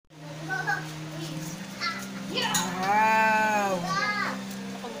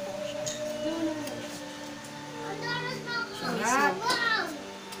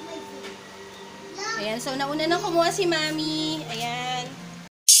So, nauna nang kumuha si Mami. Ayan.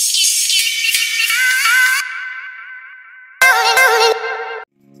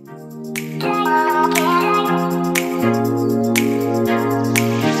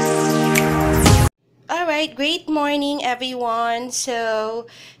 Alright, great morning everyone. So,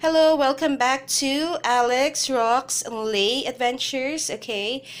 hello, welcome back to Alex Rocks and Lay Adventures.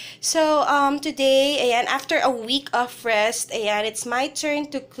 Okay, so today, ayan, after a week of rest, ayan, it's my turn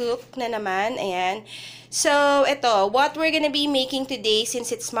to cook na naman. Ayan, so ito, what we're gonna be making today since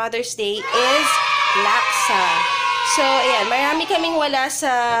it's Mother's Day is laksa. So, ayan, marami kaming wala sa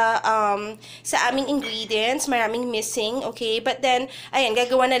aming ingredients, maraming missing, okay? But then, ayan,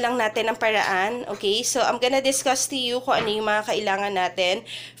 gagawa na lang natin ng paraan, okay? So, I'm gonna discuss to you kung ano yung mga kailangan natin.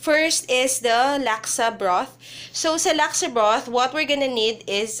 First is the laksa broth. So, sa laksa broth, what we're gonna need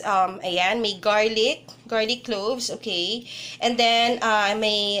is, ayan, may garlic cloves, okay? And then,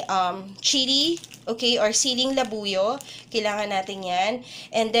 may chili, okay, or siling labuyo. Kailangan natin yan.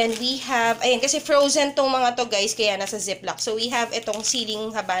 And then, we have, ayan, kasi frozen tong mga to, guys, kaya nasa ziplock. So, we have itong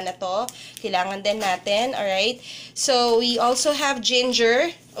siling haba na to. Kailangan din natin, alright? So, we also have ginger,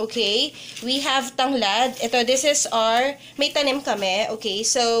 okay? We have tanglad. Ito, this is our, may tanim kami, okay?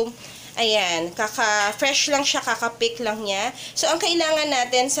 So, ayan, fresh lang siya, kaka-pick lang niya. So, ang kailangan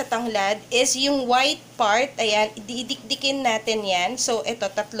natin sa tanglad is yung white part, ayan, didikdikin natin yan. So, ito,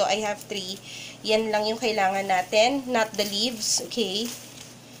 tatlo, I have 3. Yan lang yung kailangan natin, not the leaves, okay?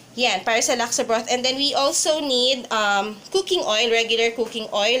 Yan, para sa laksa broth. And then, we also need cooking oil, regular cooking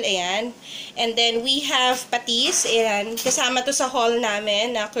oil, ayan. And then, we have patis, ayan. Kasama to sa haul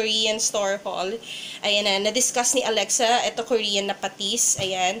namin, na Korean store haul. Ayan na, na-discuss ni Alexa, ito Korean na patis,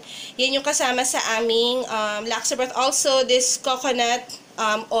 ayan. Yan yung kasama sa aming laksa broth. Also, this coconut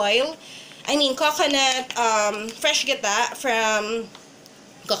oil, coconut fresh gata from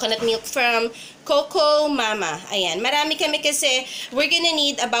coconut milk from Coco Mama. Ayan. Marami kami kasi we're gonna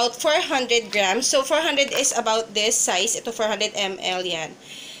need about 400 grams. So, 400 is about this size. Ito, 400 ml yan.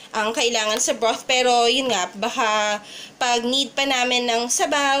 Ang kailangan sa broth. Pero, yun nga, baka pag need pa namin ng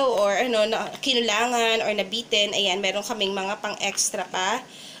sabaw or ano, na kinulangan or nabitin, ayan, meron kaming mga pang-extra pa.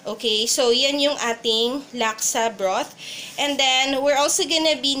 Okay, so yan yung ating laksa broth. And then, we're also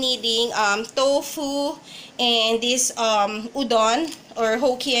gonna be needing tofu and this udon or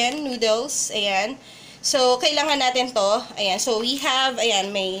Hokkien noodles. Ayan. So, kailangan natin to. Ayan. So, we have,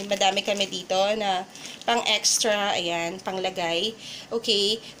 ayan, may madami kami dito na pang-extra, ayan, panglagay.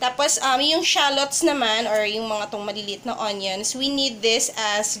 Okay. Tapos, yung shallots naman, or yung mga tong maliliit na onions, we need this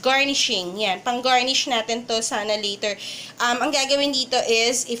as garnishing. Yan. Pang-garnish natin to sana later. Ang gagawin dito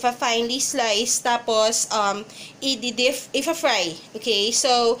is, finely slice, tapos, i-fry. Okay.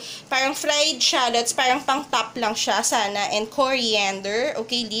 So, parang fried shallots, parang pang-top lang siya sana, and coriander,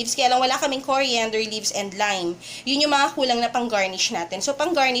 okay, leaves. Kaya lang wala kaming coriander leaves and lime. Yun yung mga kulang na pang-garnish natin. So,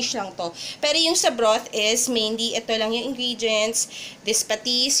 pang-garnish lang to. Pero yung sa broth is mainly, ito lang yung ingredients, this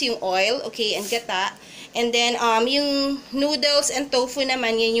patis, yung oil, okay, and gata. And then, yung noodles and tofu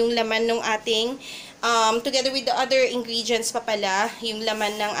naman, yan yung laman ng ating, together with the other ingredients pa pala, yung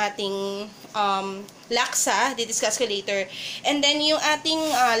laman ng ating laksa, di-discuss ko later. And then, yung ating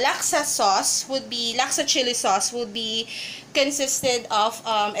laksa sauce would be, laksa chili sauce would be consisted of,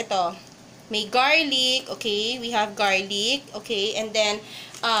 ito, may garlic, okay, we have garlic, okay, and then,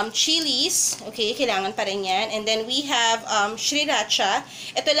 chilies, okay, kailangan pa rin yan. And then, we have sriracha.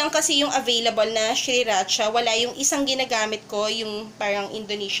 Ito lang kasi yung available na sriracha. Wala yung isang ginagamit ko, yung parang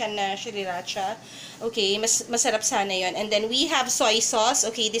Indonesian na sriracha. Okay, masarap sana yon. And then, we have soy sauce.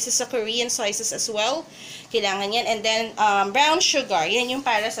 Okay, this is a Korean soy sauce as well. Kailangan yan. And then, brown sugar. Yan yung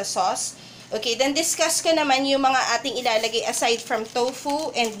para sa sauce. Okay, then discuss ko naman yung mga ating ilalagay aside from tofu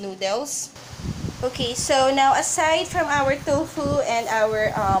and noodles. Okay, so now aside from our tofu and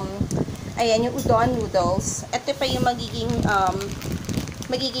our ayan yung udon noodles, ito pa yung magiging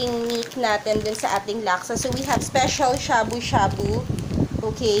meat natin dun sa ating laksa. So we have special shabu-shabu.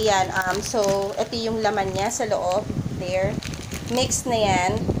 Okay, yan. So ito yung laman niya sa loob. There. Mixed na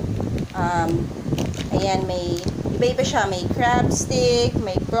yan. Ayan, may iba-iba siya. May crab stick,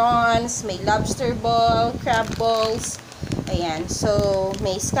 may prawns, may lobster ball, crab balls. Ayan, so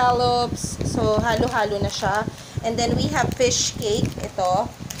may scallops. So halo-halo na siya. And then we have fish cake. Ito.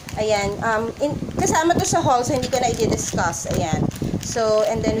 Ayan, kasama to sa haul, so hindi ko na i-discuss. Ayan. So,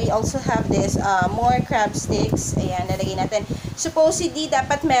 and then we also have this more crab sticks. Ayan, nalagay natin. Supposedly,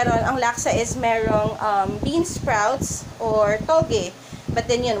 dapat meron, ang laksa is merong bean sprouts or toge. But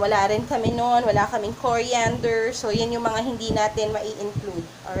then yun, wala rin kami noon, wala kaming coriander. So, yan yung mga hindi natin mai-include.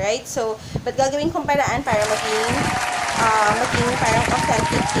 Alright? So, but gagawin kong paraan para maging maging parang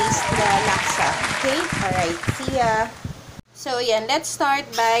authentic taste na laksa. Okay? Alright, see ya! So, ayan, let's start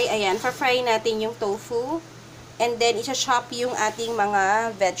by, ayan, fry natin yung tofu. And then, isa-chop yung ating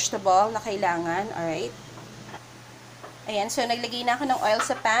mga vegetable na kailangan. Alright? Ayan, so, naglagay na ako ng oil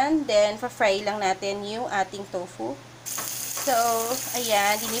sa pan. Then, fry lang natin yung ating tofu. So,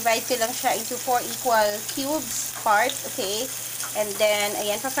 ayan, dinivide ko lang siya into 4 equal cubes parts. Okay? And then,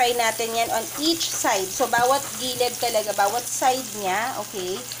 ayan, fry natin yan on each side. So, bawat gilid talaga, bawat side niya,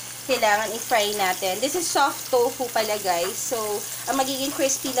 okay, kailangan i-fry natin. This is soft tofu pala, guys. So, ang magiging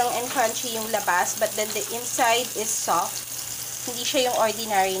crispy lang and crunchy yung labas, but then the inside is soft. Hindi siya yung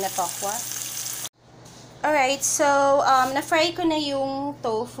ordinary na tokwa. Alright, so, na-fry ko na yung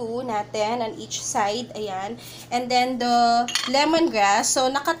tofu natin on each side. Ayan. And then, the lemongrass. So,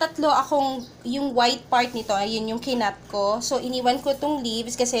 nakatatlo akong yung white part nito. Ayun yung kinat ko. So, iniwan ko tong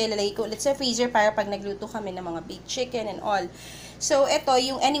leaves kasi lalagay ko ulit sa freezer para pag nagluto kami ng mga big chicken and all. So, ito,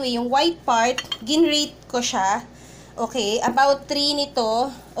 yung white part, ginrate ko siya. Okay, about 3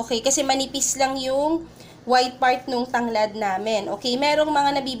 nito. Okay, kasi manipis lang yung white part nung tanglad namin. Okay, merong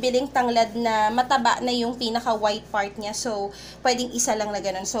mga nabibiling tanglad na mataba na yung pinaka-white part niya. So, pwedeng isa lang na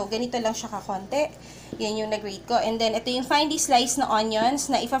ganun. So, ganito lang siya kakonti. Yan yung nag-grate ko. And then, ito yung finely sliced na onions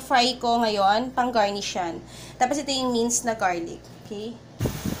na ipa-fry ko ngayon, pang-garnish yan. Tapos, ito yung minced na garlic. Okay.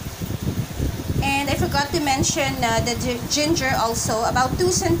 And I forgot to mention the ginger also. About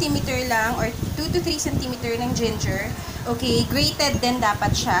 2 cm lang or 2 to 3 cm ng ginger. Okay, grated din dapat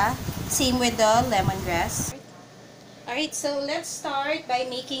siya. Same with the lemongrass. Alright, so let's start by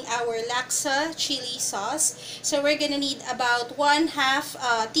making our laksa chili sauce. So we're gonna need about 1/2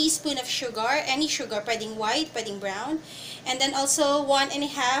 teaspoon of sugar. Any sugar, pwedeng white, pwedeng brown. And then also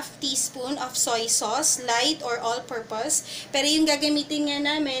 1.5 teaspoon of soy sauce, light or all-purpose. Pero yung gagamitin nga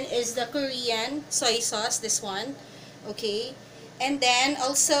namin is the Korean soy sauce, this one. Okay. And then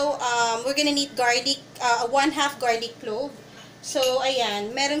also we're gonna need garlic, 1/2 garlic clove. So,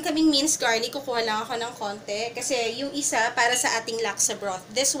 ayan, meron kaming minced garlic, kukuha lang ako ng konti, kasi yung isa para sa ating laksa broth.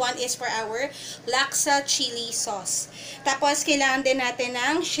 This one is for our laksa chili sauce. Tapos, kailangan din natin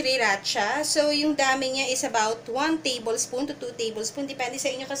ng sriracha. So, yung dami niya is about 1 tablespoon to 2 tablespoon, depende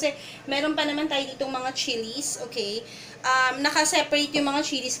sa inyo, kasi meron pa naman tayo ditong mga chilies, okay? Naka-separate yung mga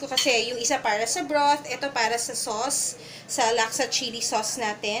chilies ko kasi yung isa para sa broth, ito para sa sauce, sa laksa chili sauce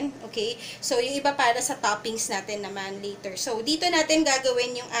natin, okay? So, yung iba para sa toppings natin naman later. So, dito natin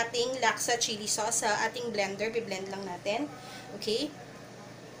gagawin yung ating laksa chili sauce sa ating blender. Bi-blend lang natin, okay?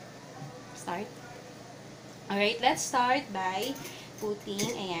 Start. Alright, let's start by putting,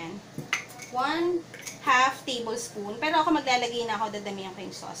 ayan, 1/2 tablespoon. Pero ako maglalagay na ako, dadamihan ko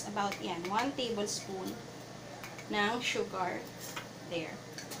yung sauce. About, yan, 1 tablespoon ng sugar. There.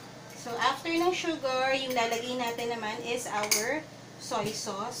 So, after ng sugar, yung lalagay natin naman is our soy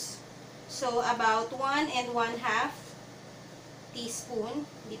sauce. So, about 1 1/2 teaspoon.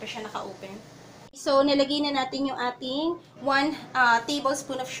 Hindi pa siya naka-open. So, nilagay na natin yung ating 1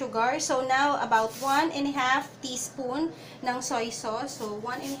 tablespoon of sugar. So, now, about 1.5 teaspoon ng soy sauce. So,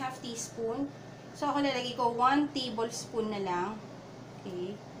 1.5 teaspoon. So, ako nilagay ko 1 tablespoon na lang.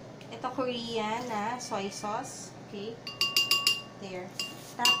 Okay. Ito, Korean na soy sauce. Okay. There.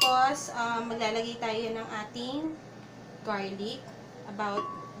 Tapos, maglalagay tayo ng ating garlic. About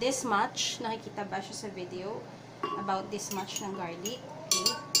this much. Nakikita ba siya sa video? About this much ng garlic.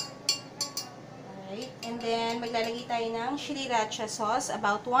 Okay. Alright. And then, maglalagay tayo ng sriracha sauce.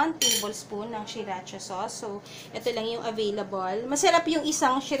 About 1 tablespoon ng sriracha sauce. So, ito lang yung available. Masarap yung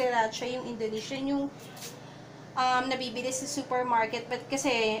isang sriracha, yung Indonesian, yung nabibili sa supermarket. But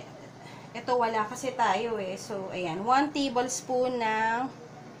kasi, ito wala kasi tayo eh. So, ayan. 1 tablespoon ng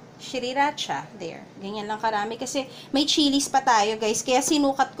sriracha. There. Ganyan lang karami. Kasi may chilies pa tayo, guys. Kaya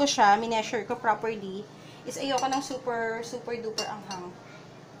sinukat ko siya. Mineasure ko properly. Is ayoko ng super duper anghang.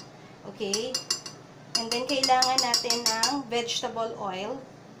 Okay. And then, kailangan natin ng vegetable oil.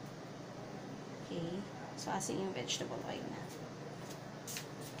 Okay. So, asin yung vegetable oil na.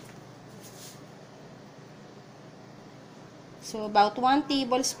 So, about 1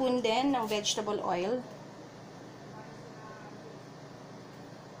 tablespoon din ng vegetable oil.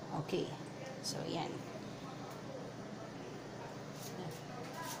 Okay. So, yan.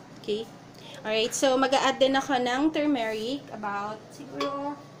 Okay. Alright. So, mag-a-add din ako ng turmeric. About,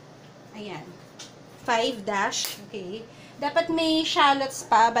 siguro, ayan. 5 dash. Okay. Dapat may shallots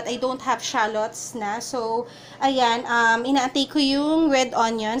pa, but I don't have shallots na. So, ayan, inaantay ko yung red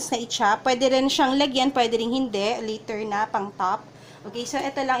onions na i-chop. Pwede rin siyang lagyan, pwede rin hindi. Later na, pang top. Okay, so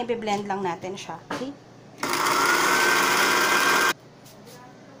ito lang, i-blend lang natin siya. Okay?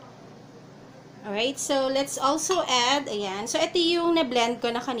 Alright, so let's also add, ayan. So, ito yung na-blend ko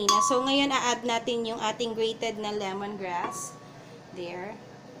na kanina. So, ngayon, a-add natin yung ating grated na lemongrass. There.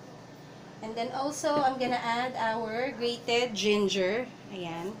 And then also, I'm gonna add our grated ginger.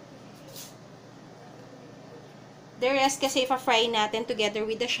 Ayan. The rest kasi pa-fry natin together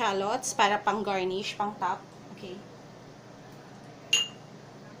with the shallots para pang garnish, pang top. Okay.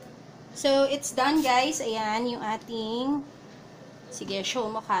 So, it's done guys. Ayan, yung ating, sige,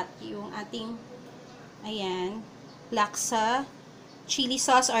 show mo cut, yung ating, ayan, laksa chili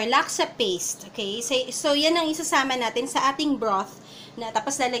sauce or laksa paste. Okay? So yan ang isasama natin sa ating broth na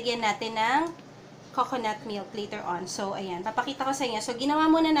tapos lalagyan natin ng coconut milk later on. So, ayan. Papakita ko sa inyo. So, ginawa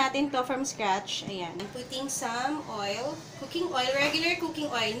muna natin to from scratch. Ayan. I'm putting some oil. Cooking oil. Regular cooking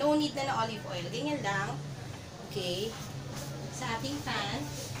oil. No need na olive oil. Ganyan lang. Okay. Sa ating pan.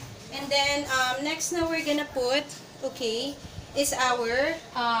 And then, next na we're gonna put, okay, is our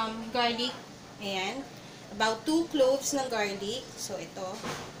garlic. Ayan. About 2 cloves ng garlic. So, ito.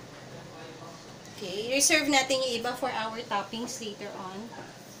 Okay. Reserve natin yung iba for our toppings later on.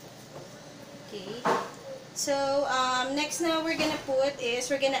 Okay. So, next na we're gonna put is,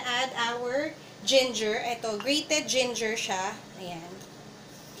 we're gonna add our ginger. Ito, grated ginger siya. Ayan.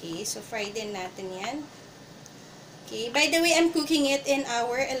 Okay. So, fry din natin yan. Okay. By the way, I'm cooking it in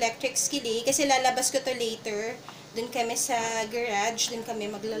our electric skillet kasi lalabas ko to later. Dun kami sa garage. Dun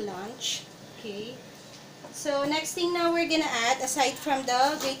kami magla-lunch. Okay. So, next thing now we're gonna add, aside from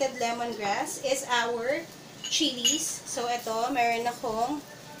the grated lemongrass, is our chilies. So, ito, meron akong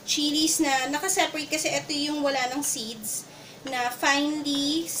chilies na naka-separate kasi ito yung wala ng seeds na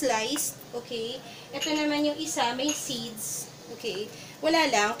finely sliced. Okay. Ito naman yung isa, may seeds. Okay.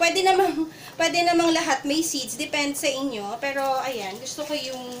 Wala lang. Pwede namang lahat may seeds. Depende sa inyo. Pero, ayan, gusto ko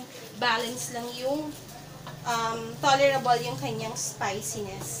yung balance lang yung tolerable yung kanyang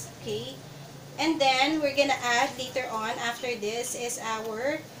spiciness. Okay. And then, we're gonna add later on, after this, is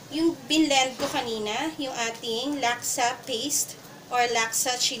yung binlend ko kanina, yung ating laksa paste or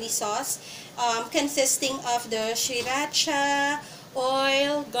laksa chili sauce, consisting of the sriracha,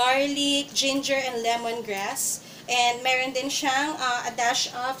 oil, garlic, ginger, and lemongrass. And meron din siyang a dash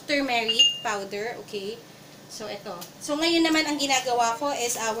of turmeric powder, okay? So, ito. So, ngayon naman ang ginagawa ko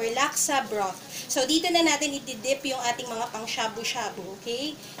is our laksa broth. So, dito na natin itidip yung ating mga pang shabu-shabu,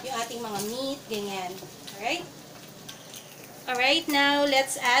 okay? Yung ating mga meat, ganyan. Alright? Alright, now,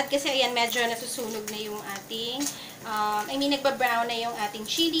 let's add, kasi ayan, medyo natusunog na yung ating, nagbabrown na yung ating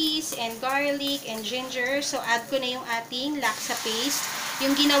chilies, and garlic, and ginger. So, add ko na yung ating laksa paste.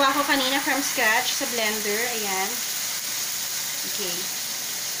 Yung ginawa ko kanina from scratch sa blender, ayan. Okay.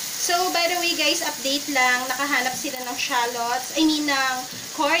 So, by the way, guys, update lang, nakahanap sila ng shallots, ng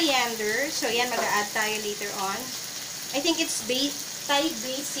coriander. So, yan, mag-a-add tayo later on. I think it's Thai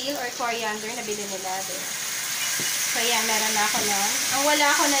basil or coriander na bilhin nila. So, yan, meron na ako nun. Ang wala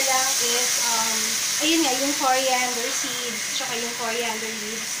ko na lang is, ayun nga, yung coriander seeds, tsaka yung coriander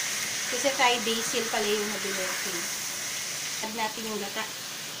leaves. Kasi Thai basil pala yung nabili. Okay. Add natin yung gata.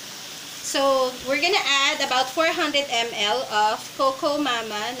 So, we're gonna add about 400 ml of Coco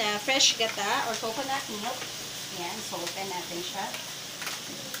Mama na fresh gata or coconut milk. Ayan, so open natin siya.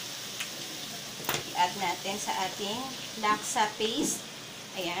 I-add natin sa ating laksa paste.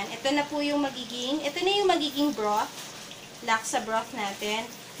 Ayan, ito na yung magiging broth, laksa broth natin.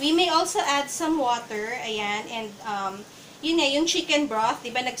 We may also add some water, ayan, and yun nga, yung chicken broth,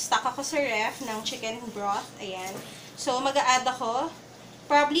 diba nag-stock ako sa ref ng chicken broth, ayan. So, mag-a-add ako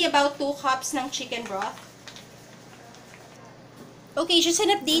probably about 2 cups ng chicken broth. Okay, just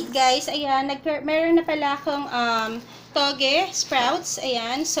an update guys. Ayan, meron na pala akong toge sprouts.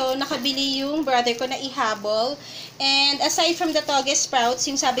 Ayan, so nakabili yung brother ko na ihabol. And aside from the toge sprouts,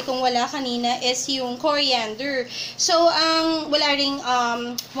 yung sabi kong wala kanina is yung coriander. So, wala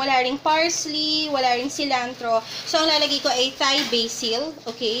ring parsley, wala ring cilantro. So, ang lalagay ko ay Thai basil.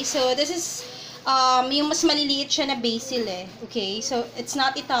 Okay, so this is yung mas maliliit siya na basil eh. Okay, so it's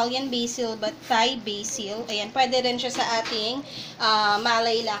not Italian basil but Thai basil. Ayan, pwede rin siya sa ating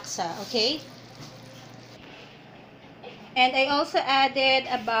malay laksa. Okay? And I also added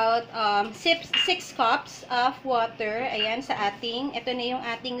about 6 cups of water. Ayan, sa ating, ito na yung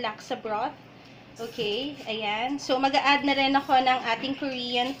ating laksa broth. Okay, ayan. So, mag-a-add na rin ako ng ating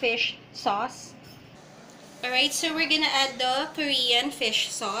Korean fish sauce. Alright, so we're gonna add the Korean fish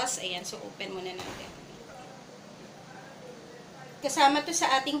sauce. Ayan, so open muna natin. Kasama to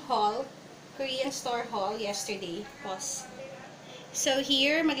sa ating haul, Korean store haul yesterday. Pause. So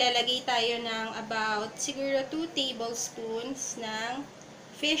here, maglalagay tayo ng about siguro 2 tablespoons ng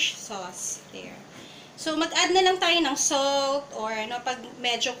fish sauce. There. So, mag-add na lang tayo ng salt or ano, pag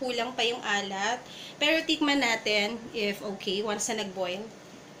medyo kulang pa yung alat. Pero tikman natin if okay once na nag-boil.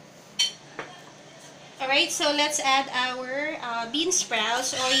 Alright, so let's add our bean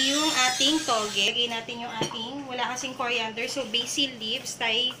sprouts or yung ating toge. Lagay natin yung ating, wala kasing coriander, so basil leaves,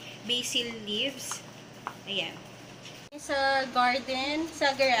 Thai basil leaves. Ayan. Sa garden,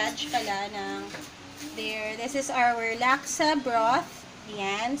 sa garage pala ng there. This is our laksa broth.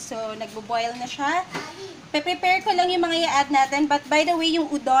 Ayan, so nagbo-boil na siya. Pe-prepare ko lang yung mga i-add natin, but by the way, yung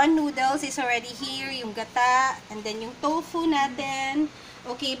udon noodles is already here, yung gata, and then yung tofu natin.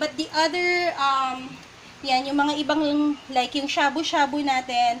 Okay, but the other, yan, yung mga ibang, like yung shabu-shabu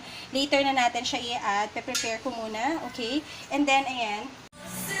natin, later na natin siya i-add. Pe-prepare ko muna, okay? And then, ayan.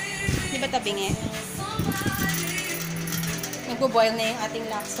 Di ba tabing eh? Nagbo-boil na yung ating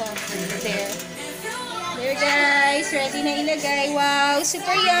laksa. There. There guys, ready na ilagay. Wow,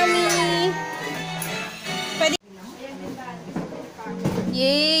 super yummy! Pwede.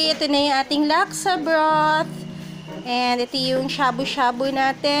 Yay! Ito na yung ating laksa broth. And ito yung shabu-shabu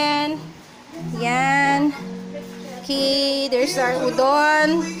natin. Yan. Okay, there's our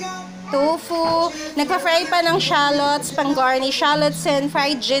udon, tofu. Nagpa-fry pa ng shallots, pang garnish, shallots and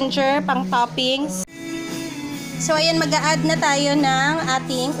fried ginger, pang toppings. So, ayan, mag-a-add na tayo ng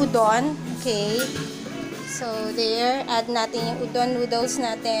ating udon. Okay. So, there, add natin yung udon noodles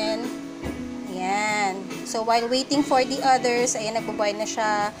natin. Ayan. So, while waiting for the others, ayan, nagbo-boil na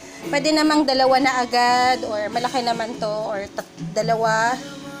siya. Pwede namang dalawa na agad, or malaki naman to, or dalawa.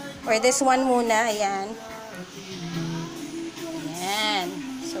 Or this one muna, ayan. Ayan.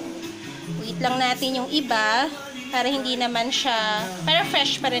 So, wait lang natin yung iba para hindi naman siya, para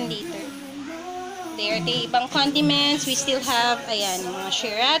fresh pa rin later. There, the ibang condiments, we still have, ayan, yung mga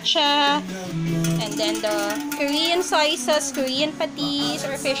sriracha, and then the Korean soy sauce, Korean patis,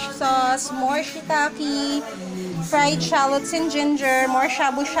 or fish sauce, more shiitake, fried shallots and ginger, more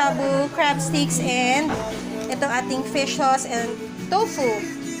shabu-shabu, crab sticks, and ito ating fish sauce and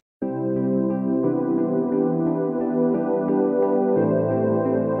tofu.